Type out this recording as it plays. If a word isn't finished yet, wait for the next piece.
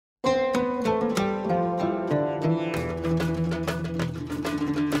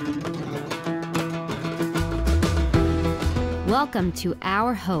Welcome to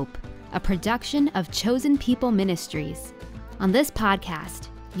Our Hope, a production of Chosen People Ministries. On this podcast,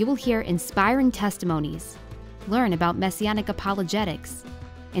 you will hear inspiring testimonies, learn about Messianic apologetics,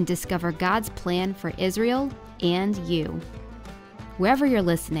 and discover God's plan for Israel and you. Wherever you're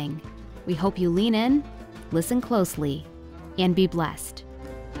listening, we hope you lean in, listen closely, and be blessed.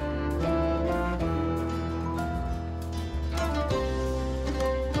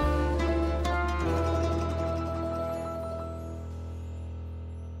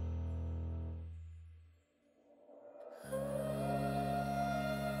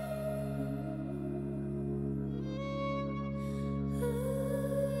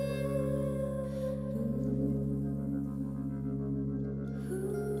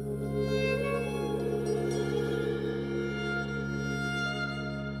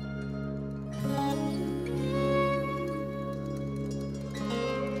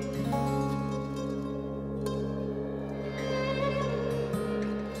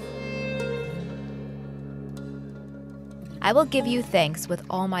 I will give you thanks with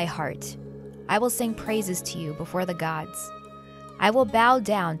all my heart. I will sing praises to you before the gods. I will bow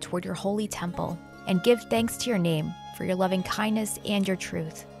down toward your holy temple and give thanks to your name for your loving kindness and your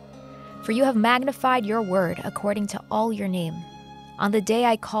truth. For you have magnified your word according to all your name. On the day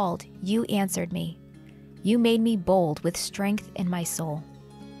I called, you answered me. You made me bold with strength in my soul.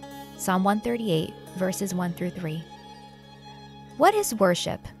 Psalm 138, verses 1 through 3. What is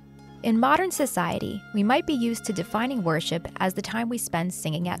worship? In modern society, we might be used to defining worship as the time we spend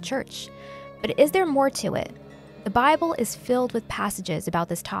singing at church. But is there more to it? The Bible is filled with passages about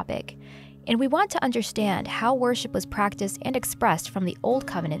this topic, and we want to understand how worship was practiced and expressed from the Old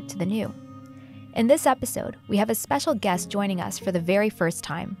Covenant to the New. In this episode, we have a special guest joining us for the very first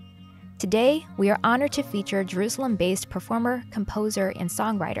time. Today, we are honored to feature Jerusalem-based performer, composer, and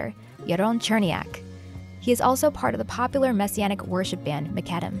songwriter Yaron Cherniak. He is also part of the popular Messianic worship band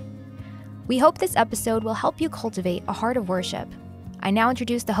MIQEDEM. We hope this episode will help you cultivate a heart of worship. I now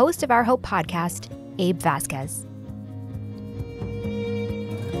introduce the host of Our Hope podcast, Abe Vasquez.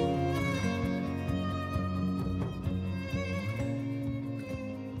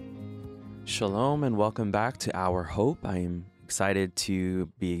 Shalom and welcome back to Our Hope. I am excited to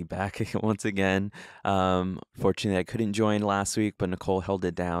be back once again. Fortunately, I couldn't join last week, but Nicole held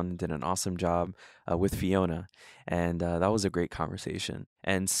it down and did an awesome job with Fiona, and that was a great conversation.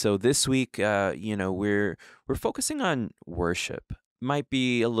 And so this week, we're focusing on worship. Might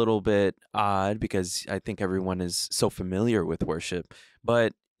be a little bit odd because I think everyone is so familiar with worship,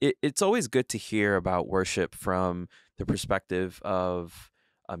 but it's always good to hear about worship from the perspective of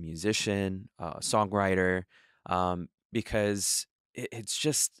a musician, a songwriter, because it's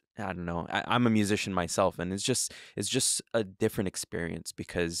just, I don't know, I'm a musician myself, and it's just a different experience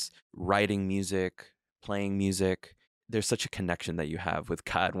because writing music, playing music, there's such a connection that you have with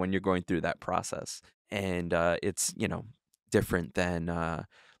God when you're going through that process. And it's, different than,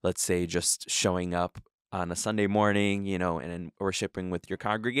 let's say, just showing up on a Sunday morning, and worshiping with your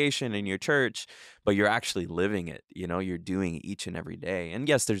congregation in your church, but you're actually living it, you're doing it each and every day. And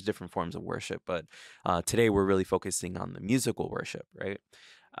yes, there's different forms of worship, but today we're really focusing on the musical worship, right?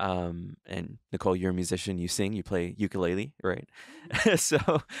 And Nicole, you're a musician, you sing, you play ukulele, right?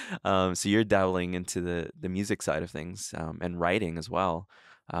 So you're dabbling into the music side of things, and writing as well.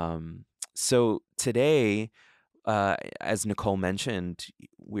 So today, as Nicole mentioned,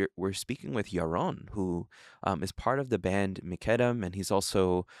 we're speaking with Yaron, who is part of the band MIQEDEM, and he's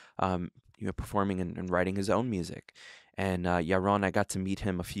also performing and writing his own music. And Yaron, I got to meet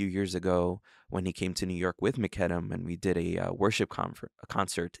him a few years ago when he came to New York with MIQEDEM, and we did a worship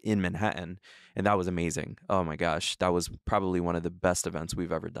concert in Manhattan, and that was amazing. Oh my gosh, that was probably one of the best events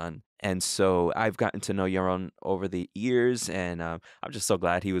we've ever done. And so I've gotten to know Yaron over the years, and I'm just so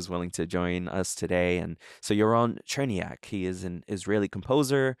glad he was willing to join us today. And so Yaron Cherniak, he is an Israeli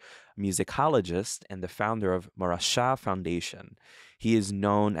composer, musicologist, and the founder of Morasha Foundation. He is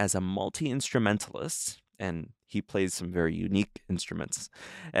known as a multi-instrumentalist, and he plays some very unique instruments.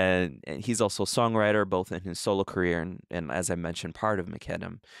 And he's also a songwriter, both in his solo career and as I mentioned, part of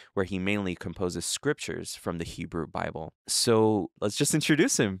MIQEDEM, where he mainly composes scriptures from the Hebrew Bible. So let's just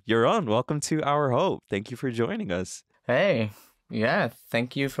introduce him. Yaron, welcome to Our Hope. Thank you for joining us. Hey, yeah,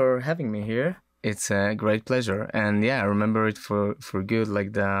 thank you for having me here. It's a great pleasure. And yeah, I remember it for good,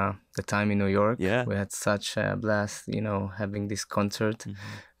 like the time in New York. Yeah. We had such a blast, having this concert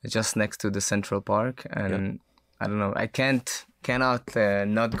just next to the Central Park. And I don't know, I cannot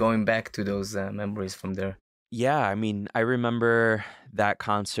not going back to those memories from there. Yeah, I mean, I remember that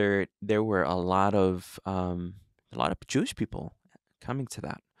concert. There were a lot of Jewish people coming to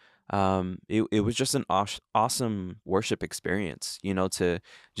that. it was just an awesome worship experience, to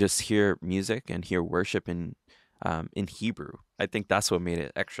just hear music and hear worship in Hebrew. I think that's what made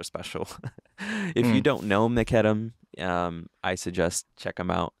it extra special. If you don't know MIQEDEM, I suggest check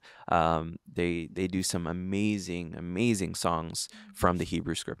them out. They do some amazing songs from the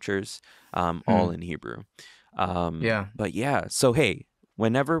Hebrew scriptures, all in Hebrew. But yeah, so hey,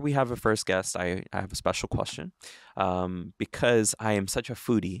 whenever we have a first guest, I have a special question. Because I am such a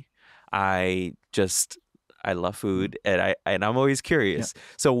foodie, I love food, and I'm always curious.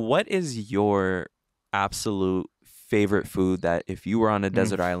 So what is your absolute favorite food that if you were on a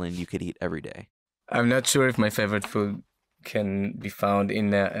desert island you could eat every day? I'm not sure if my favorite food can be found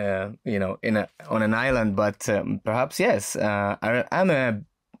in on an island, but perhaps yes. I'm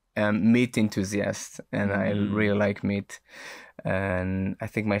a meat enthusiast, and I really like meat. And I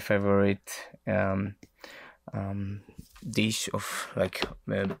think my favorite dish of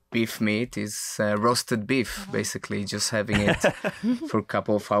beef meat is roasted beef. Basically, just having it for a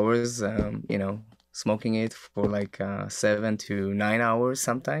couple of hours. Smoking it for 7 to 9 hours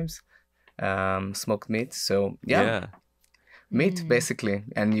sometimes. Smoked meat. So yeah. Meat basically,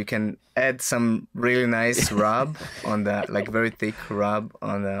 and you can add some really nice rub on the very thick rub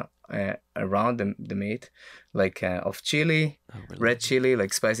on the around the meat, of chili, red chili,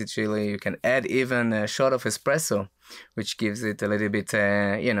 spicy chili. You can add even a shot of espresso, which gives it a little bit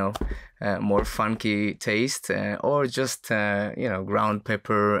more funky taste, or just ground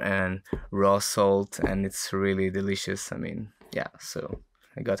pepper and raw salt, and it's really delicious. I mean, yeah. So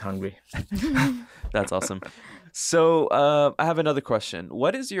I got hungry. That's awesome. So I have another question.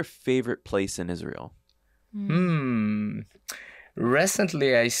 What is your favorite place in Israel?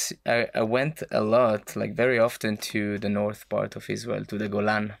 Recently, I went a lot, very often, to the north part of Israel, to the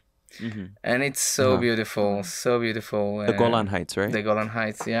Golan. And it's so beautiful, so beautiful. The Golan Heights, right? The Golan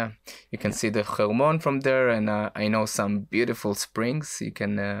Heights, yeah. You can see the Hermon from there, and I know some beautiful springs you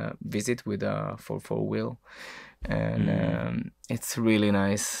can visit with a 4x4 and it's really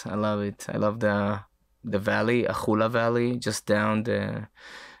nice. I love it. I love the valley, Achula Valley, just down the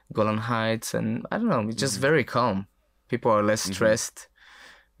Golan Heights, and I don't know, it's just very calm. People are less stressed,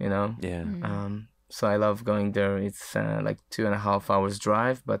 Yeah. So I love going there. It's 2.5 hours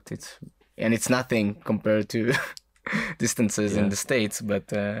drive, but it's nothing compared to distances in the States.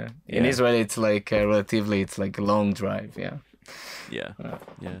 But in Israel, it's relatively, it's a long drive. Yeah.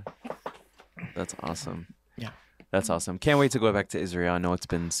 That's awesome. Yeah. That's awesome. Can't wait to go back to Israel. I know it's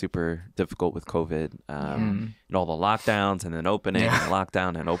been super difficult with COVID, and all the lockdowns, and then opening, and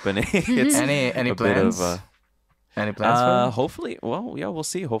lockdown, and opening. It's any plans? Any plans for it? Hopefully, we'll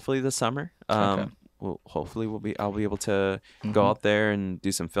see. Hopefully this summer. I'll be able to go out there and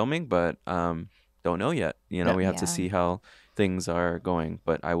do some filming, but don't know yet. We have to see how things are going,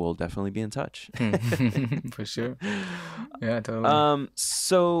 but I will definitely be in touch. For sure. Yeah, totally.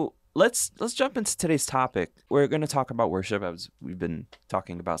 So let's jump into today's topic. We're going to talk about worship, as we've been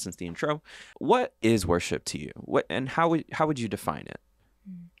talking about since the intro. What is worship to you? How would you define it?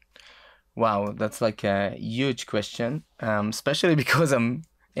 Wow, that's a huge question, especially because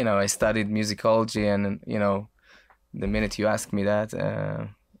I studied musicology, and the minute you ask me that,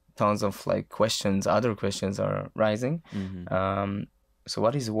 tons of other questions are rising. So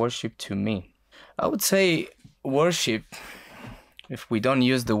what is worship to me? I would say worship, if we don't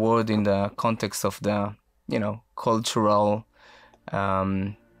use the word in the context of the cultural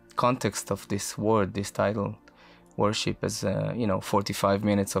context of this word, this title, worship as 45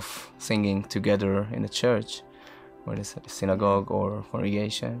 minutes of singing together in a church, or in a synagogue or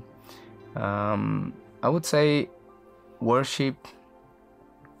congregation. I would say worship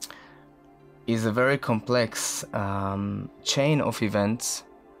is a very complex chain of events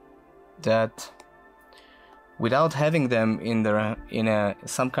that, without having them in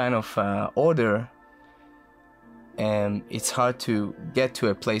some kind of order, it's hard to get to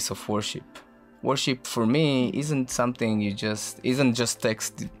a place of worship. Worship for me isn't just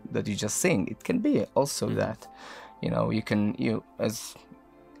text that you just sing. It can be also that, as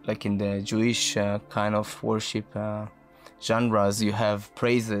in the Jewish kind of worship genres, you have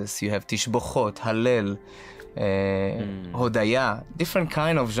praises, you have tishbochot, hallel, hodaya, different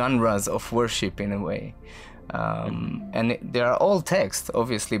kind of genres of worship in a way. And they are all text,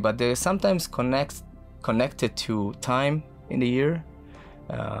 obviously, but they're sometimes connected to time in the year,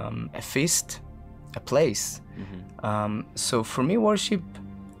 a feast, a place. So for me, worship,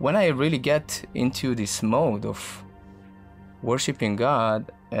 when I really get into this mode of worshiping God,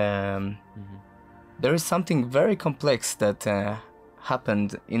 there is something very complex that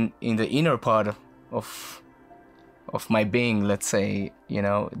happened in the inner part of of my being, let's say. You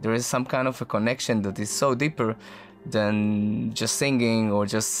know, there is some kind of a connection that is so deeper than just singing or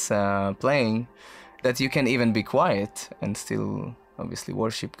just playing, that you can even be quiet and still obviously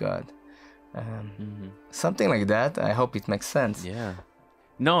worship God. Something like that. I hope it makes sense. Yeah.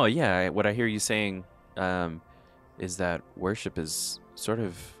 No, yeah. What I hear you saying is that worship is sort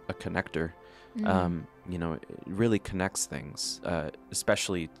of a connector. You know, it really connects things,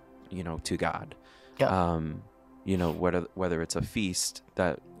 especially, you know, to God. Yeah. You know, whether it's a feast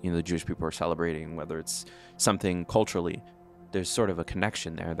that, you know, the Jewish people are celebrating, whether it's something culturally, there's sort of a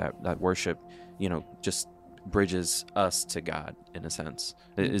connection there that worship, you know, just bridges us to God in a sense.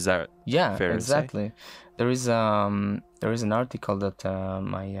 Is that fair exactly. to say? There is an article that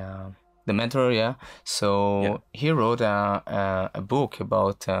the mentor, so he wrote a book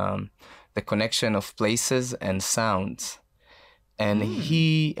about the connection of places and sounds, and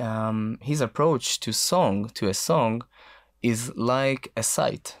his approach to a song is like a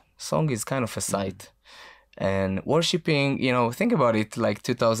site. Song is kind of a site, and worshiping, you know, think about it, like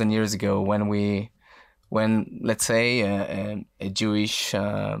 2,000 years ago when let's say a Jewish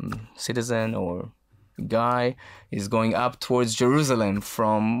citizen or guy is going up towards Jerusalem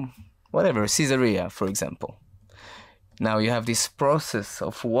from whatever, Caesarea, for example. Now you have this process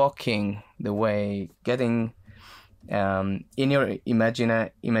of walking the way, getting in your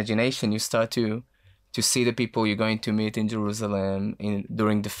imagination, you start to see the people you're going to meet in Jerusalem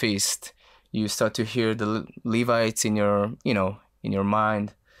during the feast. You start to hear the Levites in your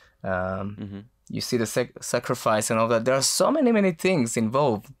mind. You see the sacrifice and all that. There are so many things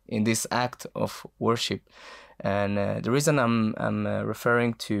involved in this act of worship, and the reason I'm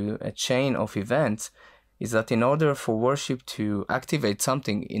referring to a chain of events is that in order for worship to activate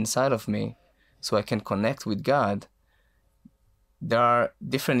something inside of me, so I can connect with God, there are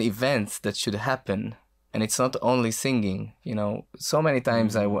different events that should happen, and it's not only singing. You know, so many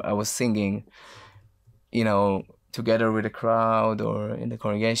times I was singing, you know, together with a crowd or in the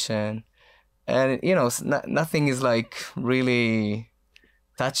congregation. And, you know, nothing is like really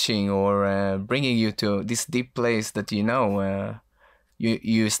touching or bringing you to this deep place that, you know,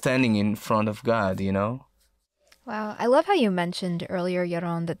 you're standing in front of God, you know? Wow. I love how you mentioned earlier,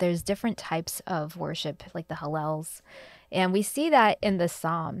 Yaron, that there's different types of worship, like the Hallels. And we see that in the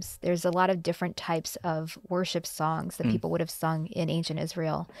Psalms. There's a lot of different types of worship songs that people would have sung in ancient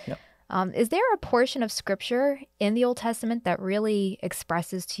Israel. Yep. Is there a portion of scripture in the Old Testament that really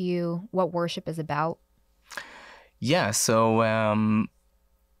expresses to you what worship is about? Yeah, so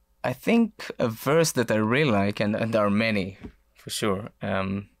I think a verse that I really like, and there are many for sure.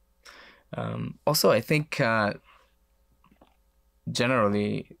 Also, I think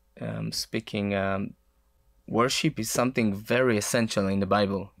generally speaking, worship is something very essential in the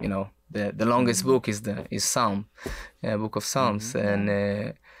Bible. You know, the longest book is Psalm, book of Psalms,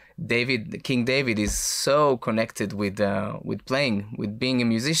 and King David is so connected with playing, with being a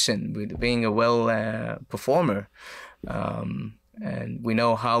musician, with being a performer, and we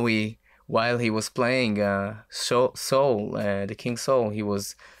know how while he was playing Saul, the King Saul, he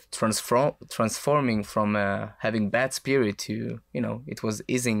was transforming from having bad spirit to, you know, it was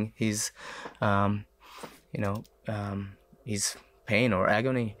easing his his pain or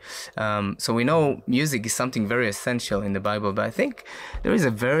agony. So we know music is something very essential in the Bible, but I think there is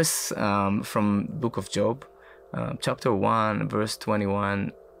a verse from Book of Job, chapter 1, verse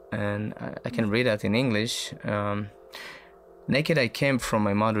 21, and I can read that in English. Naked I came from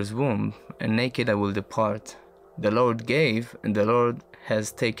my mother's womb, and naked I will depart. The Lord gave, and the Lord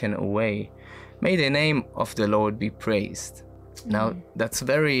has taken away. May the name of the Lord be praised. Now, that's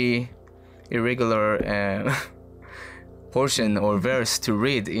very irregular portion or verse to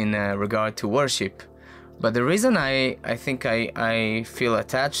read in regard to worship. But the reason I think I feel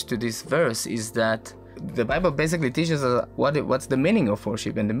attached to this verse is that the Bible basically teaches us what's the meaning of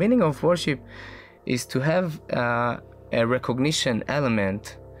worship. And the meaning of worship is to have a recognition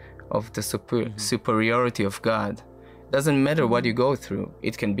element of the superiority of God. Doesn't matter what you go through.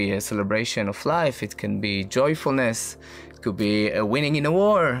 It can be a celebration of life. It can be joyfulness. It could be a winning in a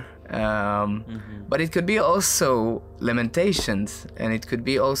war. But it could be also lamentations, and it could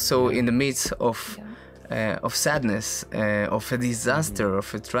be also in the midst of sadness, of a disaster,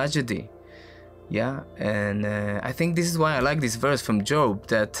 of a tragedy. Yeah, and I think this is why I like this verse from Job,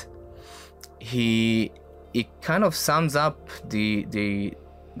 that it kind of sums up the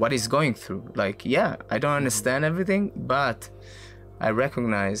what he's going through. Like, yeah, I don't understand everything, but I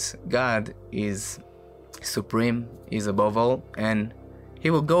recognize God is supreme, is above all, and he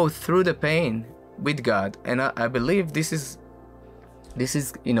will go through the pain with God. And I believe this is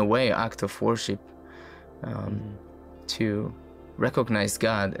in a way act of worship. to recognize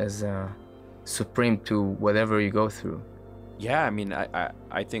God as supreme to whatever you go through. Yeah, I mean,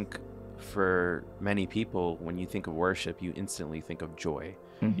 I think for many people, when you think of worship, you instantly think of joy.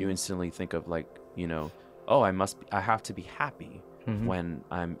 You instantly think of like, you know, oh, I have to be happy when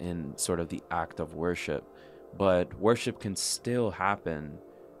I'm in sort of the act of worship. But worship can still happen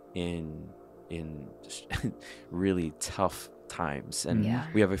in really tough times. And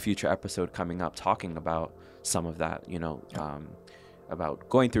we have a future episode coming up talking about some of that, you know, about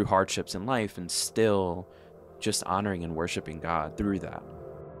going through hardships in life and still just honoring and worshiping God through that.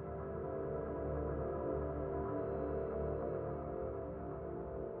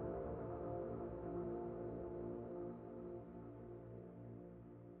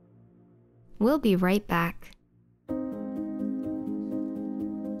 We'll be right back.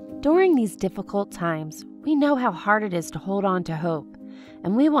 During these difficult times, we know how hard it is to hold on to hope,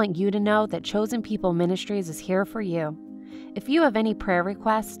 and we want you to know that Chosen People Ministries is here for you. If you have any prayer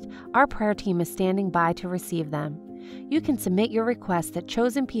requests, our prayer team is standing by to receive them. You can submit your request at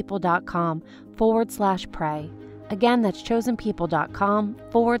chosenpeople.com/pray. Again, that's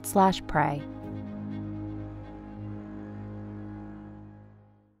chosenpeople.com/pray.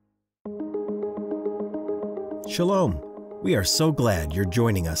 Shalom. We are so glad you're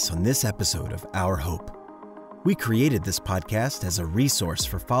joining us on this episode of Our Hope. We created this podcast as a resource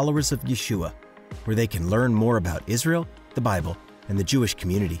for followers of Yeshua, where they can learn more about Israel, the Bible, and the Jewish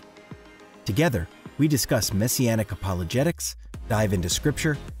community. Together, we discuss Messianic apologetics, dive into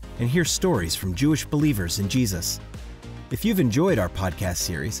Scripture, and hear stories from Jewish believers in Jesus. If you've enjoyed our podcast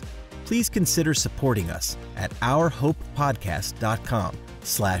series, please consider supporting us at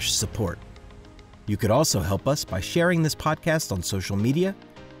ourhopepodcast.com/support. You could also help us by sharing this podcast on social media,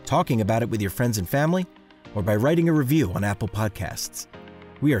 talking about it with your friends and family, or by writing a review on Apple Podcasts.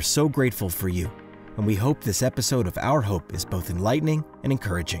 We are so grateful for you, and we hope this episode of Our Hope is both enlightening and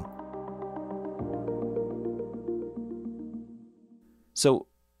encouraging. So,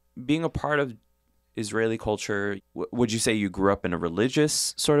 being a part of Israeli culture, would you say you grew up in a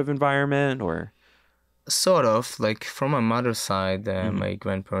religious sort of environment, or? Sort of, like from my mother's side, my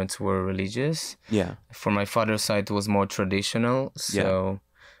grandparents were religious. Yeah. For my father's side, it was more traditional. So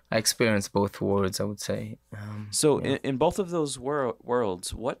I experienced both worlds, I would say. In both of those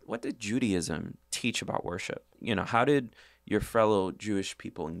worlds, what did Judaism teach about worship? You know, how did your fellow Jewish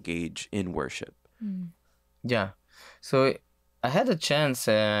people engage in worship? Yeah. So I had a chance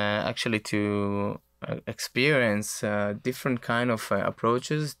actually to experience different kind of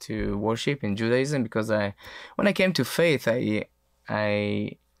approaches to worship in Judaism, because when I came to faith, I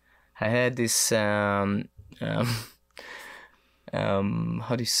had this how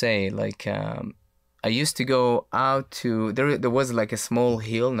do you say, like I used to go out to there was like a small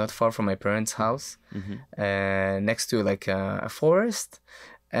hill not far from my parents' house, next to like a forest,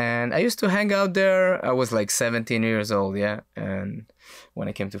 and I used to hang out there. I was like 17 years old, and when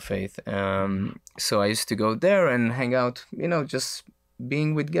I came to faith, so I used to go there and hang out, you know, just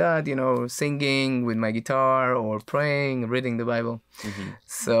being with God, you know, singing with my guitar or praying, reading the Bible.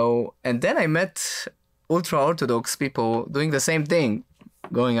 So, and then I met ultra-Orthodox people doing the same thing,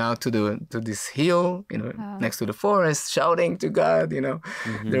 going out to this hill, you know, next to the forest, shouting to God, you know.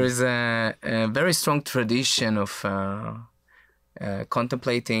 There is a very strong tradition of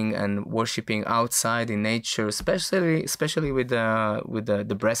contemplating and worshiping outside in nature, especially with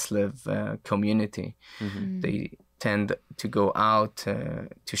the Breslev community. They tend to go out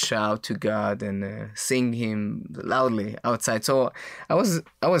to shout to God and sing Him loudly outside. So I was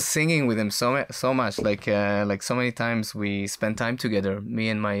singing with them so much, like so many times we spent time together, me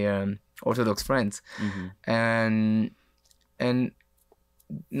and my Orthodox friends, and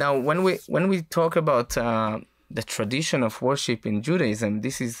now when we talk about the tradition of worship in Judaism,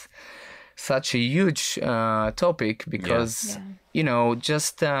 this is such a huge topic, because you know,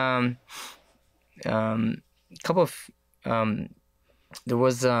 just couple of there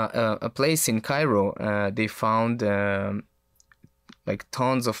was a place in Cairo. They found like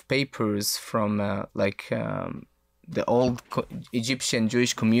tons of papers from the old Egyptian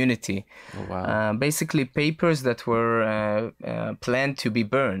Jewish community. Oh, wow. Basically papers that were planned to be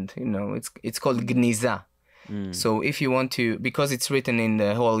burned. You know, it's called gniza. So if you want to, because it's written in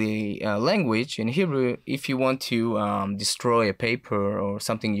the holy language in Hebrew, if you want to destroy a paper or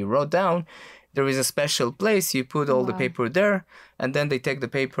something you wrote down, there is a special place. You put all the paper there, and then they take the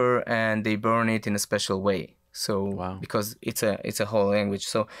paper and they burn it in a special way. So because it's a whole language.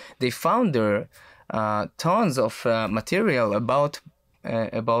 So they found there tons of material about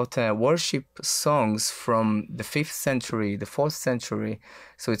about worship songs from the 5th century, the 4th century.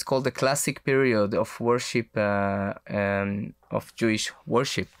 So it's called the classic period of worship, of Jewish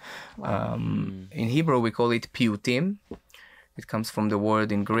worship. In Hebrew, we call it piyutim. It comes from the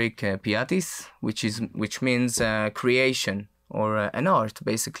word in Greek piatis, which means creation or an art,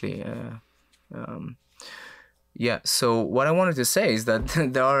 basically. Yeah, so what I wanted to say is that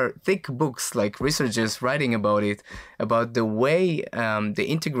there are thick books, like researchers writing about it, about the way they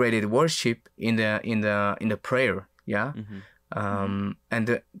integrated worship in the prayer. Yeah,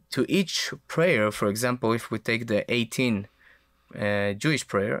 and to each prayer, for example, if we take the 18 Jewish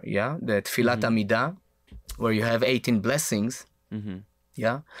prayer, yeah, the Tfilat Amidah, where you have 18 blessings.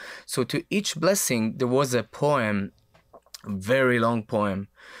 Yeah, so to each blessing there was a poem, a very long poem,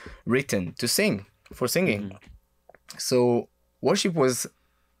 written to sing, for singing. So worship was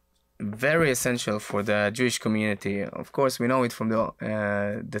very essential for the Jewish community. Of course, we know it from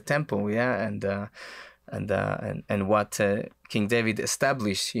the temple, yeah, and what King David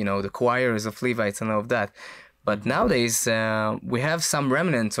established. You know, the choirs of Levites and all of that. But nowadays we have some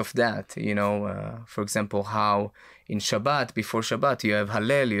remnants of that. You know, for example, how in Shabbat, before Shabbat, you have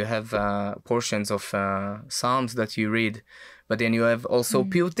Hallel, you have portions of Psalms that you read, but then you have also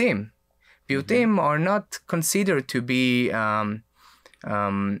piyutim. Piyutim are not considered to be,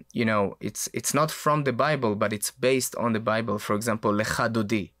 you know, it's not from the Bible, but it's based on the Bible. For example, Lecha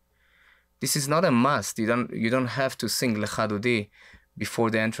Dodi. This is not a must. You don't have to sing Lecha Dodi before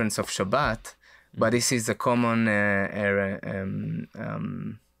the entrance of Shabbat, but this is a common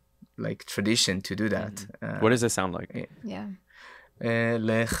like tradition to do that. What does it sound like? Yeah.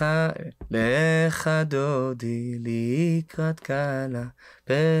 Lecha dodi likrat kala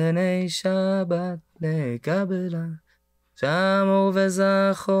pnei Shabbat nekabela שמור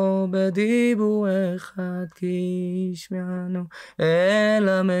וזכור בדיבור אחד כי ישמענו אל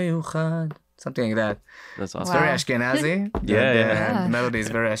המיוחד. Something like that. That's It's awesome. very Ashkenazi. Yeah. The melody is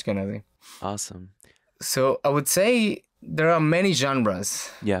very Ashkenazi. Awesome. So I would say there are many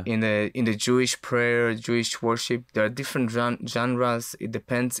genres in the Jewish prayer, Jewish worship. There are different genres. It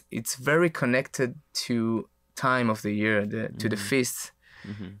depends. It's very connected to time of the year, to the feasts,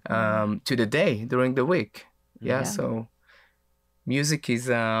 to the day during the week. Yeah. So music is,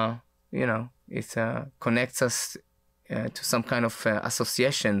 you know, it connects us to some kind of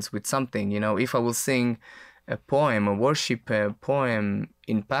associations with something. You know, if I will sing a poem, a worship poem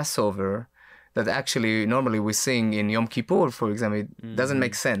in Passover, that actually normally we sing in Yom Kippur, for example, it doesn't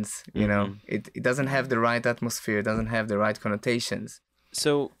make sense, you know. It doesn't have the right atmosphere, it doesn't have the right connotations.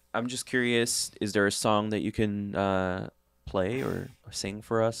 So I'm just curious, is there a song that you can play or sing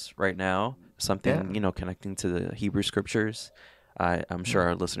for us right now? Something, you know, connecting to the Hebrew scriptures? I'm sure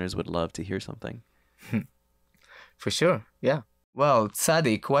our listeners would love to hear something. For sure, yeah. Well,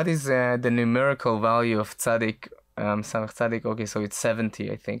 tzaddik, what is the numerical value of tzaddik? Tzaddik, okay, so it's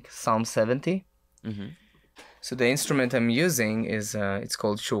 70, I think. Psalm 70. So the instrument I'm using is, it's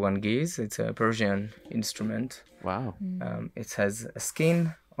called shurangiz. It's a Persian instrument. Wow. It has a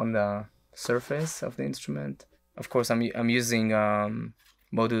skin on the surface of the instrument. Of course, I'm using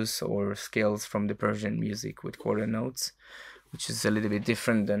modus or scales from the Persian music with quarter notes, which is a little bit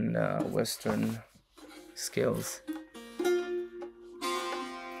different than Western scales.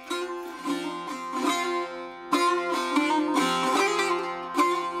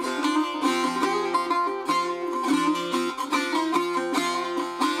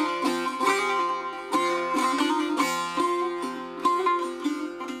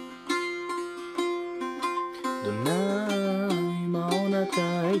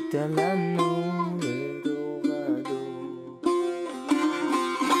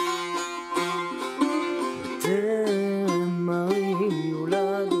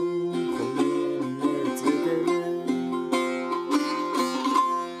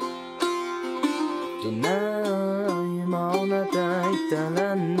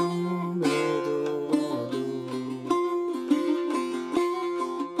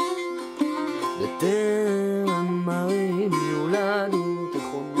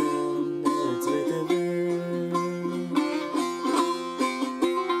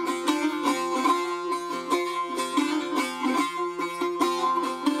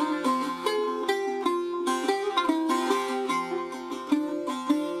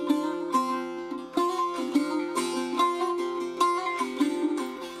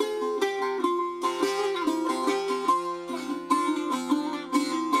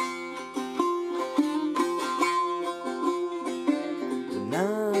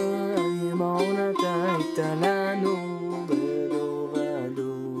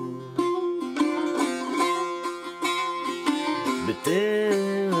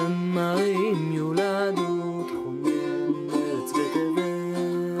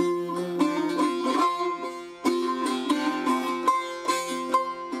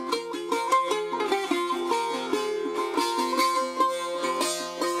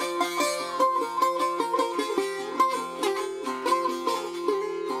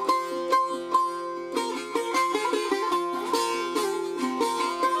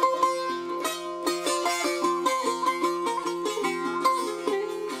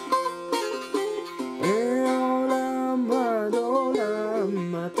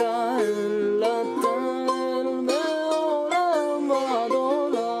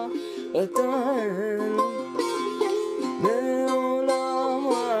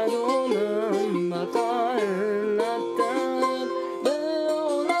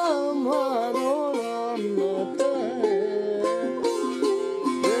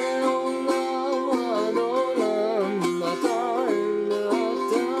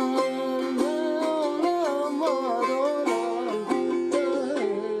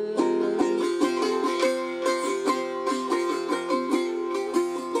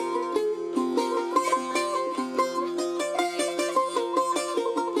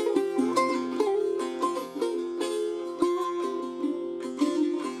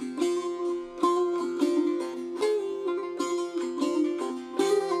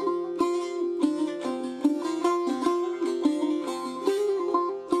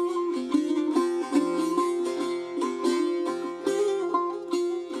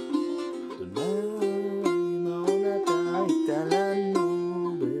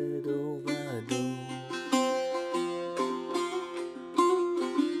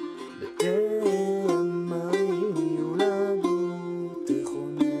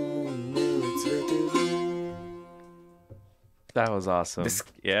 That was awesome.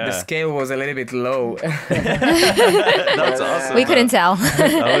 The scale was a little bit low. That's awesome. We couldn't tell.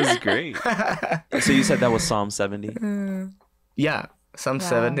 That was great. So you said that was Psalm 70? Yeah, Psalm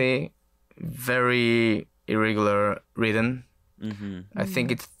 70, very irregular rhythm. I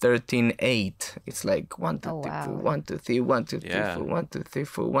think it's 13/8. It's like 1 2 3 4 1 2 3 1 2 3 4 1 2 3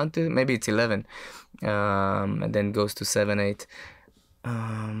 4 1 2. Maybe it's 11, and then goes to 7/8.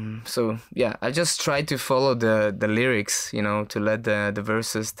 So yeah, I just try to follow the lyrics, you know, to let the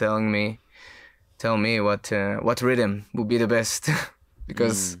verses tell me what rhythm would be the best,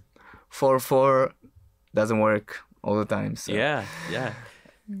 because 4/4 doesn't work all the time. So. Yeah.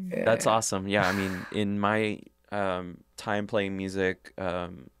 That's awesome. Yeah, I mean, in my time playing music,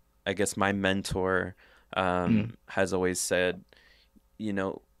 I guess my mentor has always said, you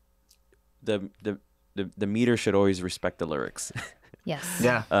know, the meter should always respect the lyrics. Yes.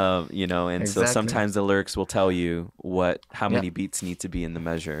 Yeah. You know, and Exactly. so sometimes the lyrics will tell you how many beats need to be in the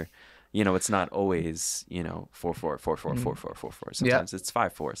measure. You know, it's not always, you know, 4/4, 4/4, 4/4, 4/4. Sometimes it's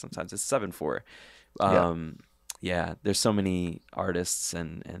 5/4. Sometimes it's 7/4. Yeah, there's so many artists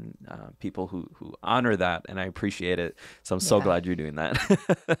and people who honor that, and I appreciate it. So I'm so glad you're doing that.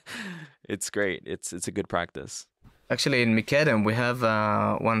 It's great. It's a good practice. Actually, in MIQEDEM, we have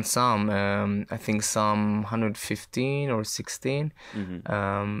one psalm, I think Psalm 115 or 16,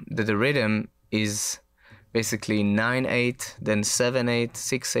 that the rhythm is basically 9/8, then 7/8,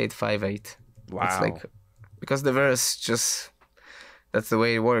 6/8, 5/8. Wow. It's like, because the verse just, that's the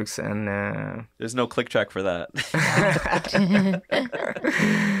way it works. And there's no click track for that.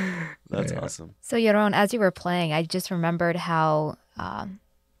 That's awesome. So Yaron, as you were playing, I just remembered how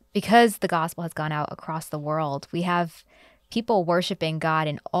because the gospel has gone out across the world, we have people worshiping God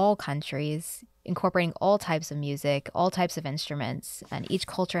in all countries, incorporating all types of music, all types of instruments, and each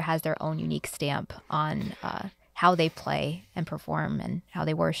culture has their own unique stamp on how they play and perform and how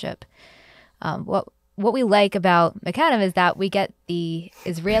they worship. What we like about MIQEDEM is that we get the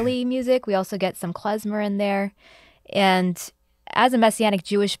Israeli music, we also get some klezmer in there, and as a Messianic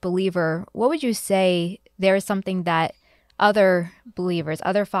Jewish believer, what would you say there is something that other believers,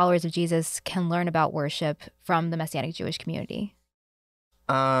 other followers of Jesus can learn about worship from the Messianic Jewish community?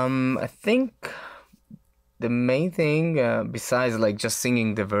 I think the main thing, besides like just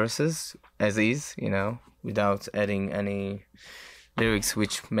singing the verses as is, you know, without adding any lyrics,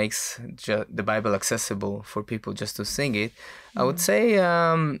 which makes the Bible accessible for people just to sing it, I would say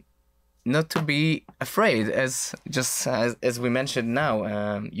not to be afraid, as we mentioned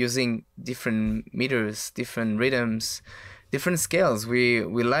now, using different meters, different rhythms, different scales. We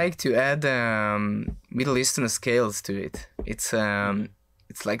like to add Middle Eastern scales to it. It's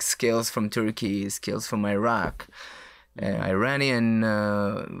like scales from Turkey, scales from Iraq, Iranian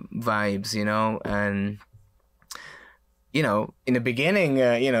vibes, you know. And you know, in the beginning,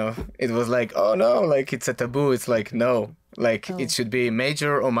 you know, it was like, oh no, like it's a taboo. It's like, no, like it should be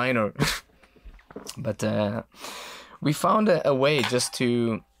major or minor. But we found a way just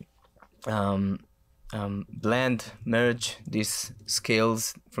to merge these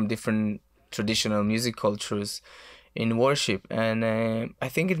scales from different traditional music cultures in worship, and I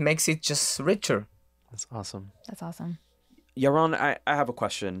think it makes it just richer. That's awesome. That's awesome. Yaron, I have a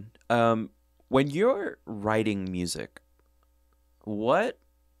question. When you're writing music,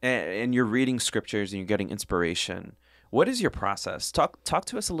 and you're reading scriptures and you're getting inspiration, what is your process? Talk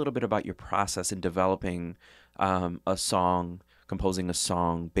to us a little bit about your process in developing a song, composing a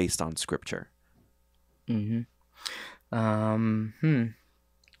song based on scripture. It's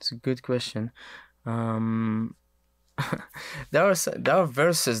a good question. There are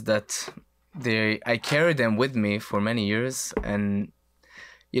verses that I carry them with me for many years, and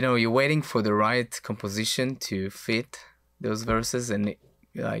you know, you're waiting for the right composition to fit those verses, and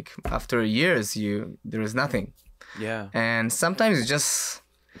like after years, there is nothing. Yeah. And sometimes just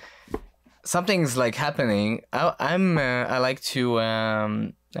something's like happening. I like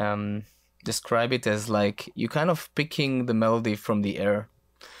to describe it as like you kind of picking the melody from the air.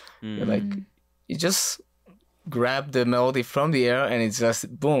 Like you just grab the melody from the air and it's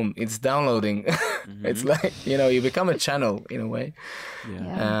just boom, it's downloading. It's like, you know, you become a channel in a way.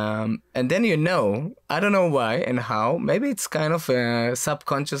 And then, you know, I don't know why and how, maybe it's kind of a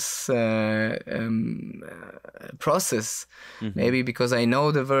subconscious process. Maybe because I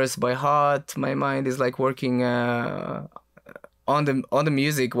know the verse by heart, my mind is like working on the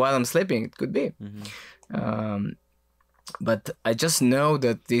music while I'm sleeping. It could be. But I just know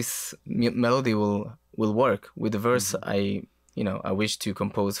that this melody will work with the verse I wish to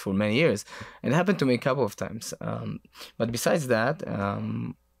compose for many years. And it happened to me a couple of times. But besides that,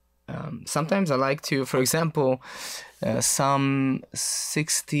 Sometimes I like to, for example, Psalm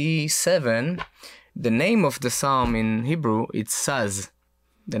 67, the name of the psalm in Hebrew, it's Saz.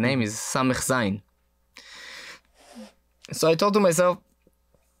 The name is Samech Zain. So I thought to myself,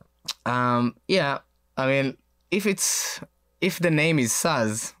 if the name is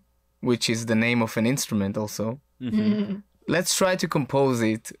Saz, which is the name of an instrument also, let's try to compose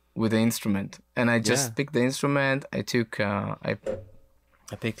it with the instrument. And I just picked the instrument. I picked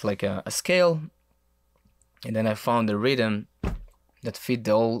like a scale, and then I found a rhythm that fit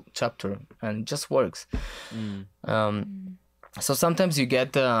the whole chapter, and it just works. So sometimes you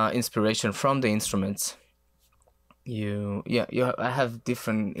get inspiration from the instruments. I have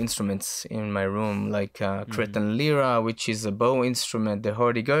different instruments in my room, like Cretan lira, which is a bow instrument, the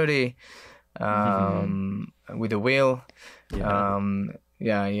hurdy-gurdy, with a wheel. You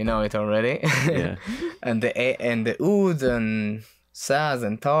know it already. and the oud and saz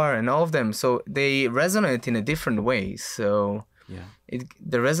and tar and all of them, so they resonate in a different way. So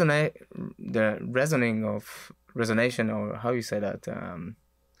the resonation, or how you say that,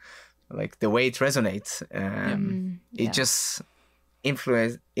 like the way it resonates, it just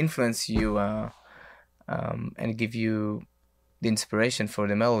influence you and give you the inspiration for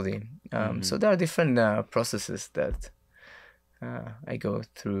the melody. So there are different processes that I go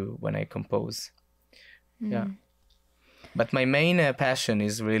through when I compose. But my main passion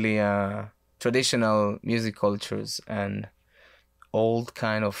is really traditional music cultures and old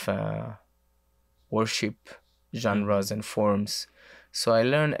kind of worship genres and forms. So I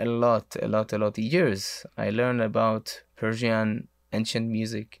learned a lot years. I learned about Persian ancient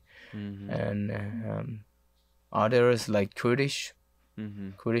music and others like Kurdish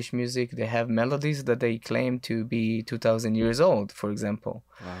music. They have melodies that they claim to be 2,000 years old, for example.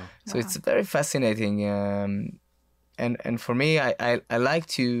 So it's very fascinating. And for me, I like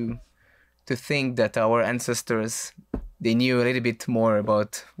to think that our ancestors, they knew a little bit more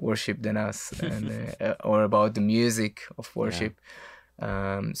about worship than us, and or about the music of worship.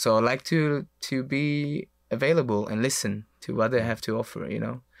 So I like to be available and listen to what they have to offer,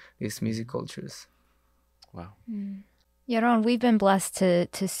 these music cultures. Wow. Yaron, we've been blessed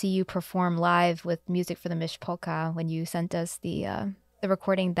to see you perform live with music for the Mishpolka when you sent us the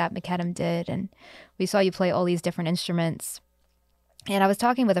recording that MIQEDEM did, and we saw you play all these different instruments. And I was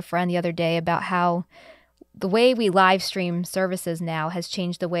talking with a friend the other day about how the way we live stream services now has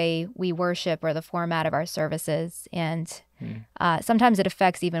changed the way we worship or the format of our services. And sometimes it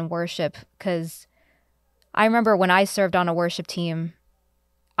affects even worship, because I remember when I served on a worship team,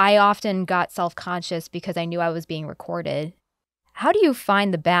 I often got self-conscious because I knew I was being recorded. How do you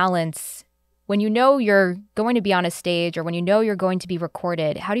find the balance when you know you're going to be on a stage, or when you know you're going to be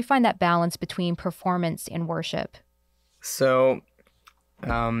recorded? How do you find that balance between performance and worship? So,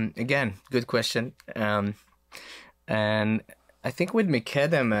 again, good question. And I think with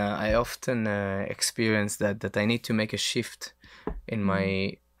MIQEDEM, I often experience that I need to make a shift in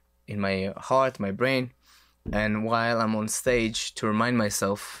my heart, my brain, and while I'm on stage, to remind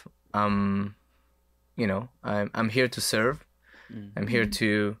myself, I'm here to serve. I'm here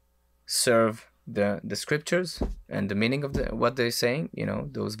to serve the scriptures and the meaning of what they're saying,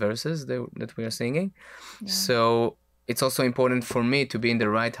 those verses that we are singing. So it's also important for me to be in the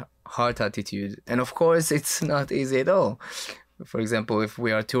right heart attitude. And of course, it's not easy at all. For example, if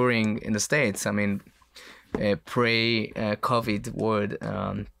we are touring in the States, pre-COVID world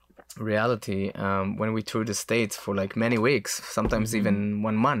reality, when we tour the States for like many weeks, sometimes even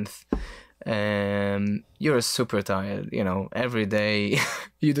 1 month, you're super tired. Every day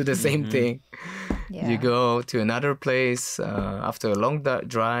you do the same thing. You go to another place after a long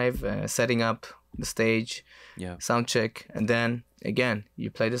drive, setting up the stage, sound check, and then again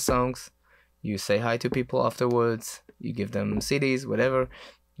you play the songs, you say hi to people afterwards, you give them CDs, whatever,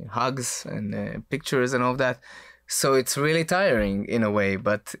 hugs and pictures and all of that. So it's really tiring in a way,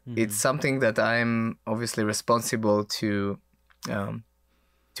 but it's something that I'm obviously responsible to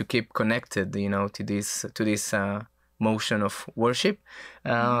keep connected, to this motion of worship.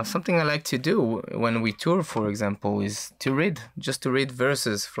 Something I like to do when we tour, for example, is to read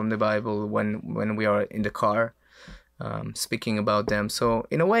verses from the Bible when we are in the car, speaking about them. So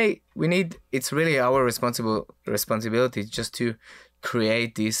in a way, it's really our responsibility just to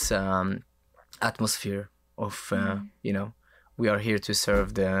create this atmosphere of we are here to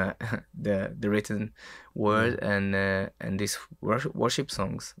serve the written word and these worship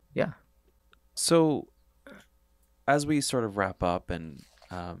songs. So as we sort of wrap up, and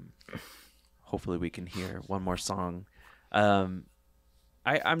hopefully we can hear one more song, I'm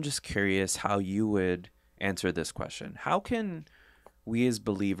just curious how you would answer this question. How can we as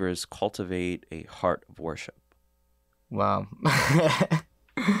believers cultivate a heart of worship? Wow.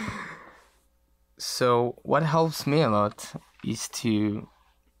 So what helps me a lot is to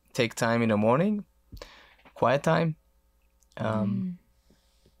take time in the morning, quiet time,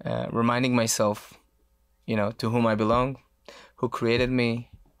 reminding myself, to whom I belong, who created me,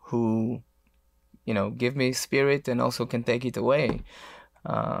 who, give me spirit and also can take it away.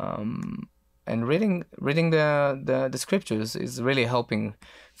 And reading the scriptures is really helping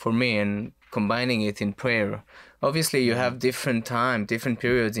for me, and combining it in prayer. Obviously, you have different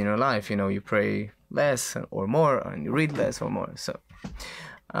periods in your life. You pray less or more, and you read less or more. So,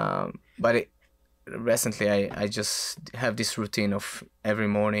 recently, I just have this routine of every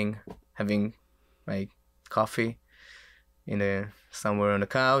morning having my coffee somewhere on the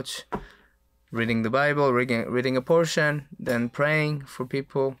couch, reading the Bible, reading a portion, then praying for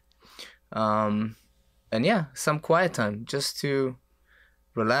people. And some quiet time just to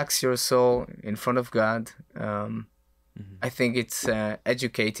relax your soul in front of God. I think it's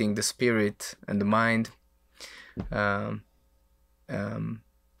educating the spirit and the mind to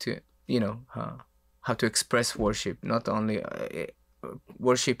how to express worship, not only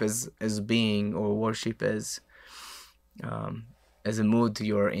worship as being, or worship as a mood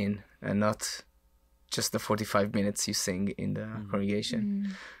you're in, and not just the 45 minutes you sing in the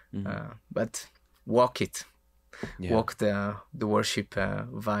congregation. But walk it. Walk the worship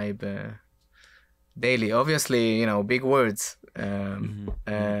vibe daily. Obviously, big words. I'm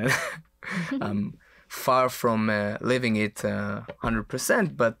far from living it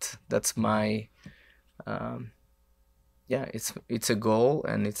 100%, but that's my it's a goal,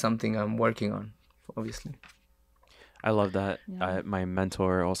 and it's something I'm working on, obviously. I love that. My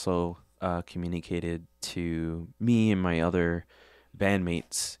mentor also communicated to me and my other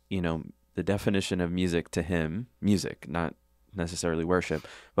bandmates, the definition of music to him, music, not necessarily worship,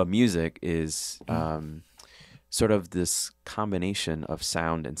 but music is sort of this combination of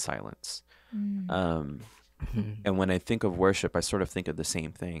sound and silence. And when I think of worship, I sort of think of the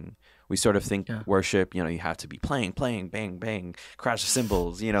same thing. We sort of think worship, you have to be playing, bang, bang, crash the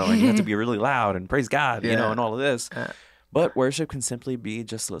cymbals, and you have to be really loud and praise God, and all of this. But worship can simply be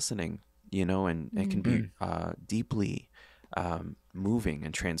just listening, and it can be deeply moving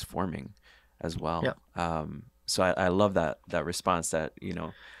and transforming as well. So I love that response that,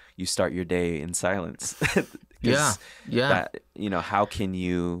 you start your day in silence. That, how can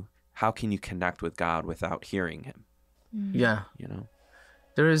you connect with God without hearing him?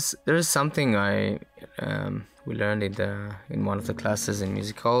 There is something we learned in one of the classes in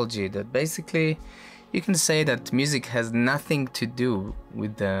musicology, that basically you can say that music has nothing to do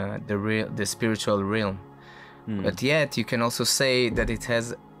with the spiritual realm, but yet you can also say that it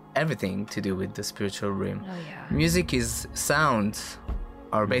has everything to do with the spiritual realm. Music is sounds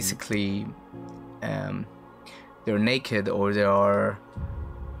are basically they're naked, or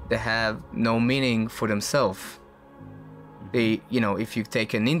they have no meaning for themselves. They, if you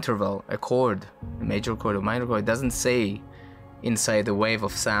take an interval, a chord, a major chord or minor chord, it doesn't say inside the wave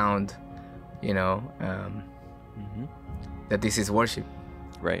of sound, that this is worship.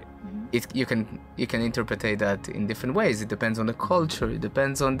 Right. You can interpret that in different ways. It depends on the culture. It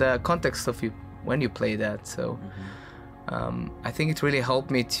depends on the context of you when you play that. So, I think it really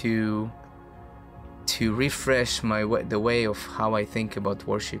helped me to refresh the way of how I think about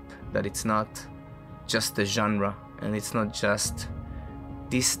worship. That it's not just a genre, and it's not just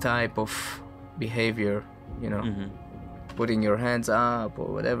this type of behavior, putting your hands up or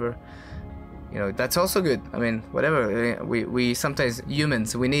whatever. That's also good. I mean, whatever. We sometimes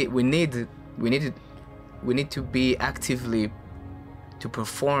humans we need to be actively to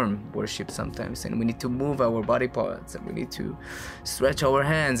perform worship sometimes, and we need to move our body parts, and we need to stretch our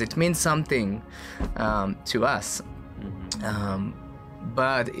hands. It means something to us.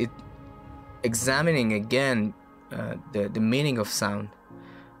 But examining again the meaning of sound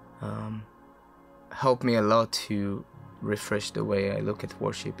helped me a lot to refresh the way I look at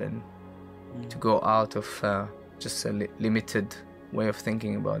worship, and to go out of just a limited way of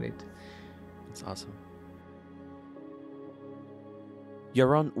thinking about it. That's awesome.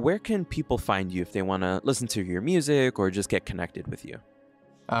 Yaron, where can people find you if they want to listen to your music or just get connected with you?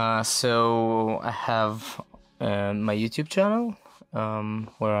 So I have my YouTube channel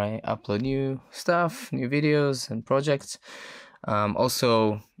where I upload new stuff, new videos and projects.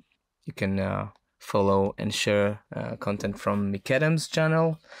 Also, you can follow and share content from MIQEDEM's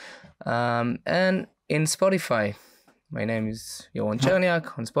channel. And in Spotify, my name is Yaron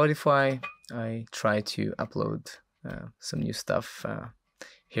Cherniak on Spotify. I try to upload some new stuff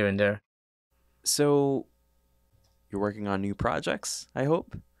here and there. So you're working on new projects, I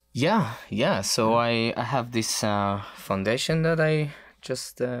hope? Yeah. So I have this foundation that I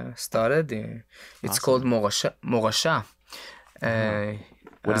just started. It's called Morasha.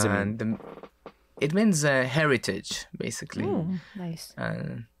 What does it mean? It means heritage, basically. Nice.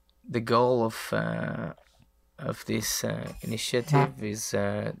 And the goal of this initiative is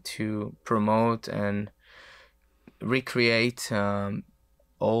to promote and recreate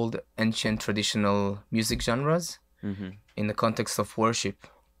old, ancient, traditional music genres in the context of worship.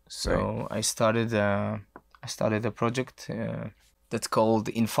 So I started a project that's called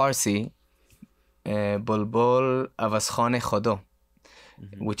in Farsi, Bulbul Avaskhane Khodo,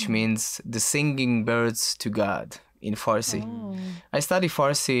 which means the singing birds to God in Farsi. I studied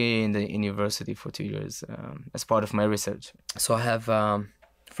Farsi in the university for 2 years as part of my research. So I have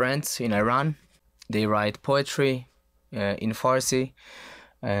friends in Iran. They write poetry in Farsi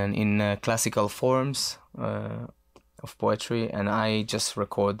and in classical forms of poetry, and I just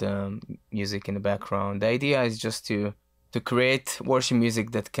record music in the background. The idea is just to create worship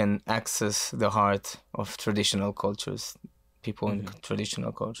music that can access the heart of traditional cultures, people in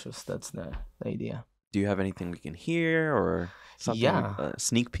traditional cultures. That's the idea. Do you have anything we can hear or something? Yeah. A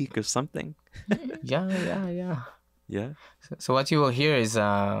sneak peek of something? Yeah. Yeah? So what you will hear is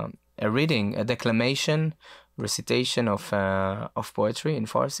a reading, a declamation, recitation of poetry in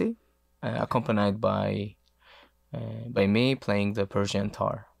Farsi, accompanied by me playing the Persian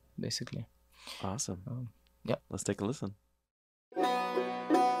tar, basically. Awesome. Yeah. Let's take a listen.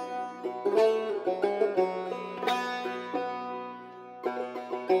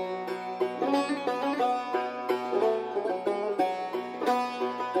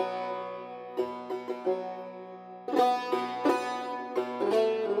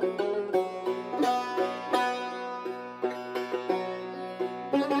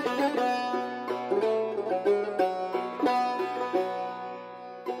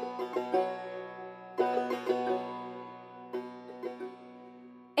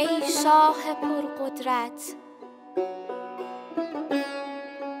 ای شاه پرقدرت،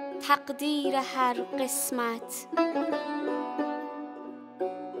 تقدیر هر قسمت،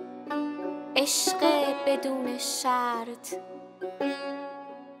 عشق بدون شرط،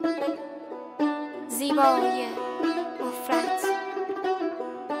 زیبای مفرط.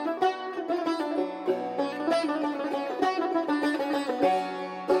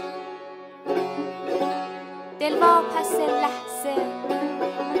 دلواپس لحظه،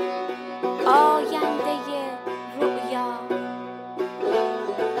 آینده رؤیا،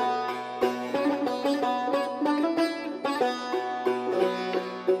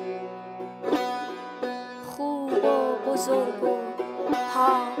 خوب و بزرگ و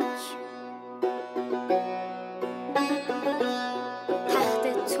پاک، تخت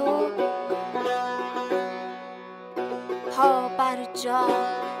تو پا بر جا.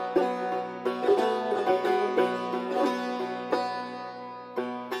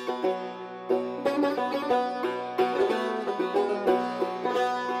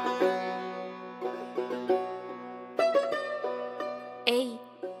 ای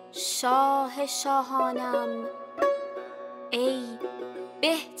شاه شاهانم، ای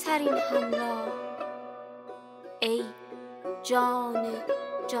بهترین همراه، ای جان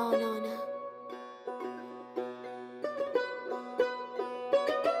جانانم.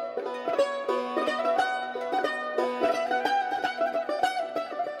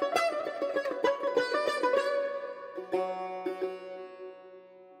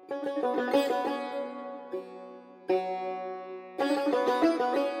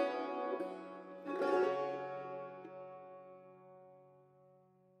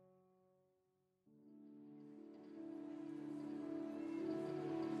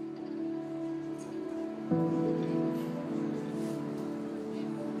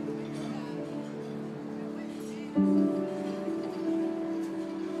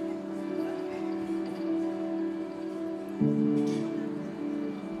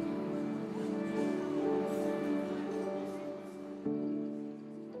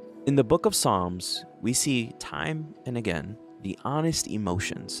 In the book of Psalms, we see time and again the honest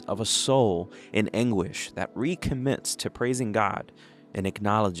emotions of a soul in anguish that recommits to praising God and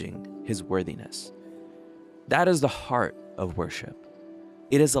acknowledging His worthiness. That is the heart of worship.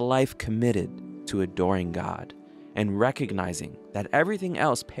 It is a life committed to adoring God and recognizing that everything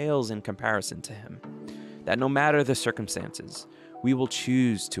else pales in comparison to Him, that no matter the circumstances, we will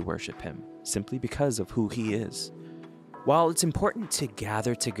choose to worship Him simply because of who He is. While it's important to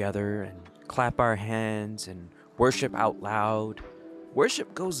gather together and clap our hands and worship out loud,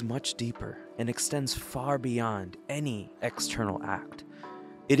 worship goes much deeper and extends far beyond any external act.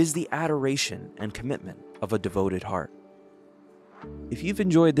 It is the adoration and commitment of a devoted heart. If you've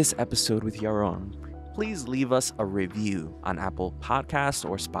enjoyed this episode with Yaron, please leave us a review on Apple Podcasts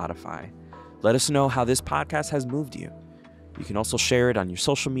or Spotify. Let us know how this podcast has moved you. You can also share it on your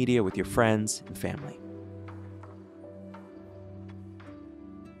social media with your friends and family.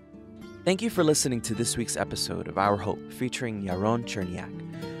 Thank you for listening to this week's episode of Our Hope featuring Yaron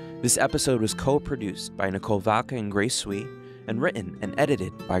Cherniak. This episode was co-produced by Nicole Valka and Grace Sui and written and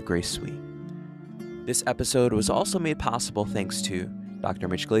edited by Grace Sui. This episode was also made possible thanks to Dr.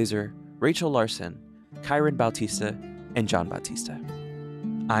 Mitch Glazer, Rachel Larson, Kyron Bautista, and John Bautista.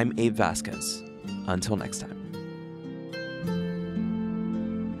 I'm Abe Vasquez. Until next time.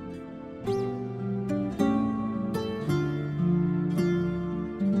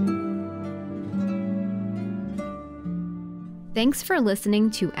 Thanks for listening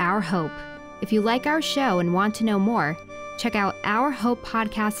to Our Hope. If you like our show and want to know more, check out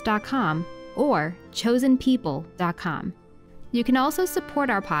ourhopepodcast.com or chosenpeople.com. You can also support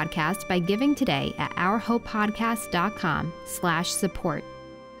our podcast by giving today at ourhopepodcast.com/support.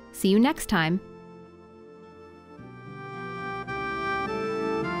 See you next time.